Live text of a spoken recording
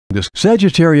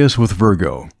Sagittarius with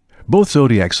Virgo. Both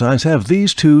zodiac signs have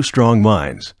these two strong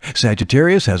minds.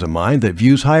 Sagittarius has a mind that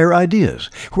views higher ideas,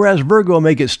 whereas Virgo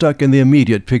may get stuck in the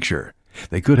immediate picture.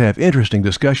 They could have interesting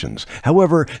discussions.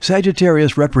 However,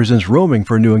 Sagittarius represents roaming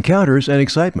for new encounters and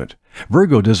excitement.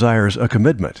 Virgo desires a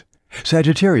commitment.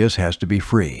 Sagittarius has to be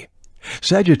free.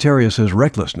 Sagittarius's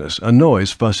recklessness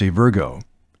annoys fussy Virgo.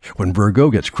 When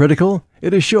Virgo gets critical,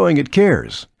 it is showing it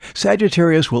cares.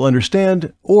 Sagittarius will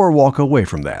understand or walk away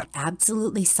from that.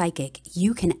 Absolutely Psychic.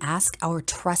 You can ask our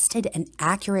trusted and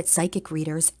accurate psychic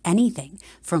readers anything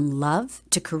from love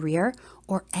to career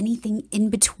or anything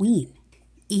in between.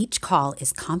 Each call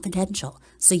is confidential,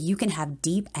 so you can have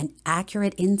deep and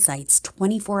accurate insights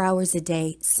 24 hours a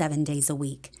day, 7 days a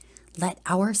week. Let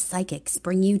our psychics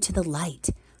bring you to the light.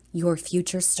 Your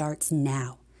future starts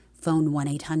now. Phone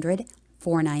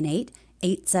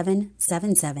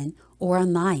 1-800-498-8777 or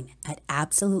online at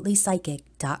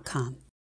absolutelypsychic.com.